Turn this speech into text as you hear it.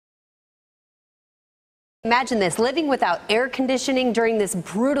Imagine this, living without air conditioning during this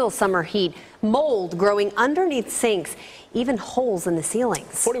brutal summer heat, mold growing underneath sinks, even holes in the ceilings.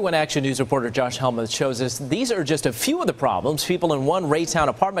 41 Action News reporter Josh Helmuth shows us these are just a few of the problems people in one Raytown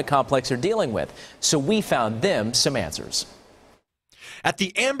apartment complex are dealing with. So we found them some answers. At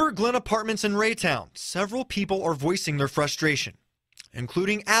the Amber Glen Apartments in Raytown, several people are voicing their frustration,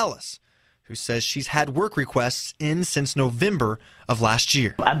 including Alice, who says she's had work requests in since November of last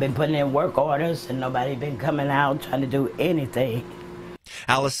year. I've been putting in work orders and nobody's been coming out trying to do anything.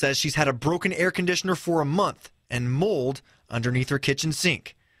 Alice says she's had a broken air conditioner for a month and mold underneath her kitchen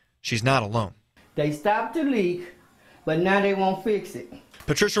sink. She's not alone. They stopped the leak, but now they won't fix it.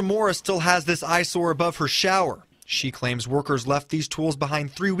 Patricia Morris still has this eyesore above her shower. She claims workers left these tools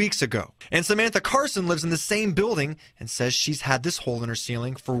behind 3 weeks ago. And Samantha Carson lives in the same building and says she's had this hole in her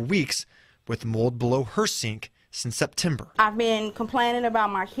ceiling for weeks with mold below her sink since September. I've been complaining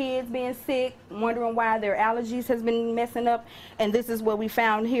about my kids being sick, wondering why their allergies has been messing up, and this is what we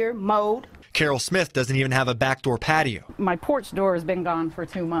found here, mold. Carol Smith doesn't even have a backdoor patio. My porch door has been gone for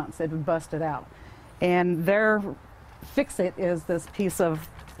 2 months. It was busted out. And their fix-it is this piece of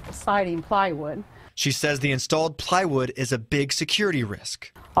siding plywood. She says the installed plywood is a big security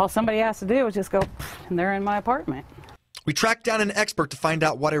risk. All somebody has to do is just go, and they're in my apartment. We tracked down an expert to find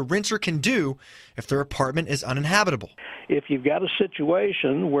out what a renter can do if their apartment is uninhabitable. If you've got a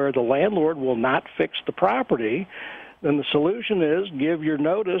situation where the landlord will not fix the property, then the solution is give your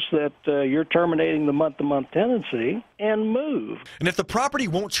notice that you're terminating the month-to-month tenancy and move. And if the property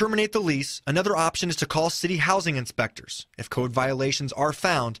won't terminate the lease, another option is to call city housing inspectors. If code violations are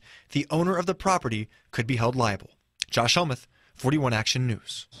found, the owner of the property could be held liable. Josh Helmuth, 41 Action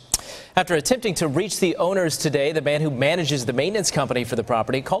News. After attempting to reach the owners today, the man who manages the maintenance company for the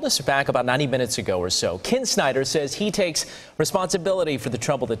property called us back about 90 minutes ago or so. Ken Snyder says he takes responsibility for the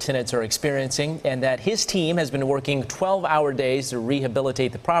trouble the tenants are experiencing and that his team has been working 12-hour days to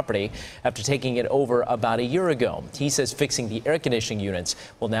rehabilitate the property after taking it over about a year ago. He says fixing the air conditioning units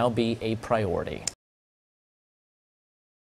will now be a priority.